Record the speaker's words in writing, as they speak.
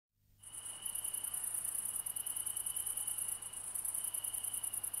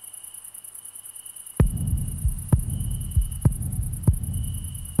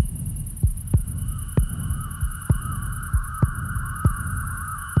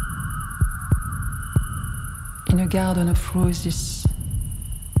In a garden of roses,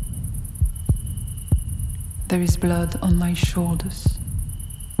 there is blood on my shoulders.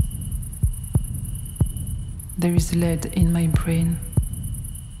 There is lead in my brain.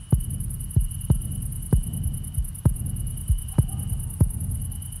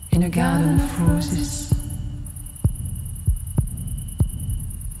 In a garden of roses,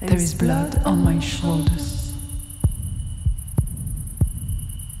 there is blood on my shoulders.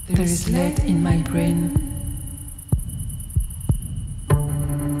 There is lead in my brain.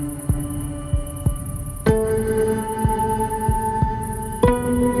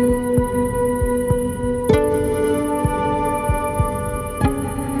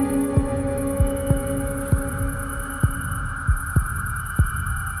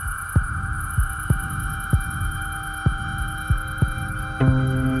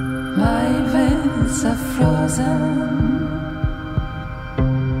 Are frozen.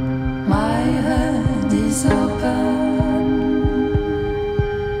 My head is open.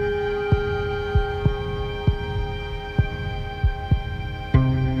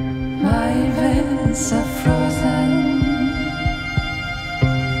 My veins are frozen.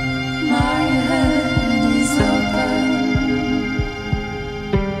 My head is open.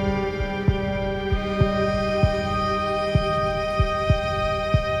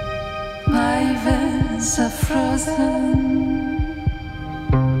 My veins are frozen.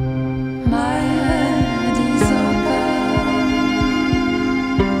 My head is open.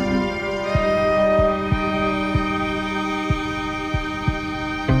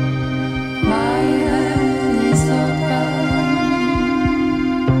 My head is open.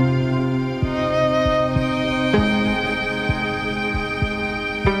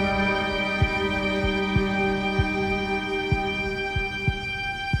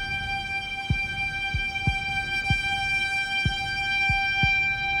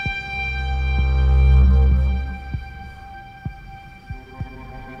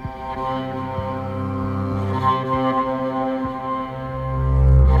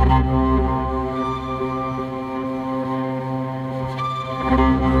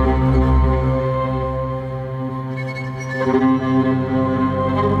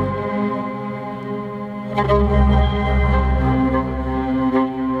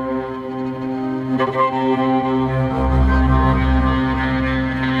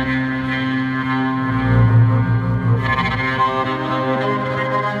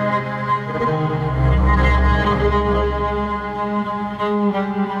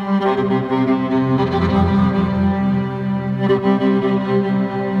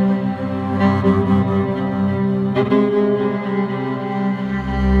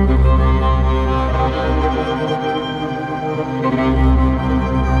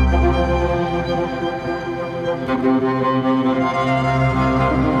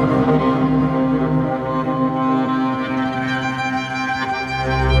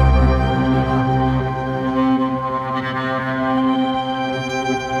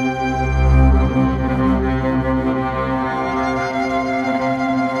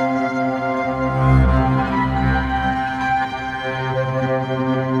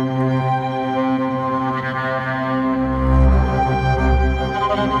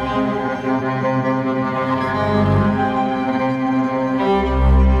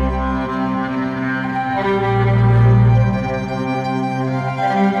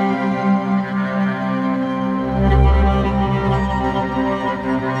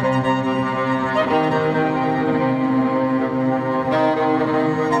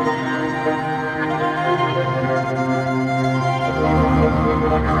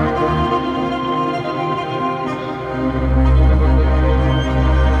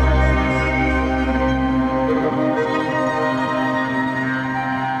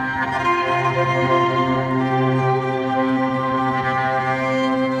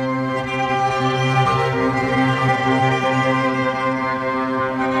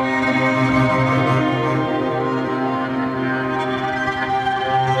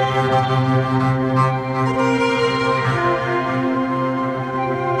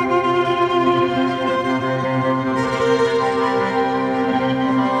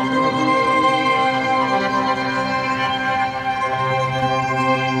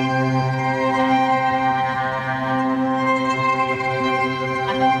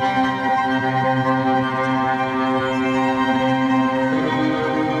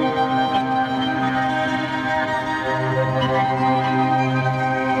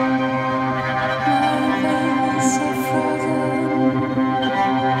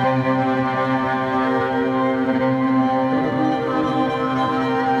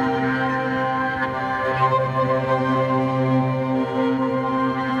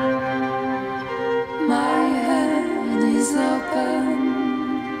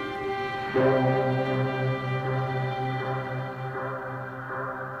 Thank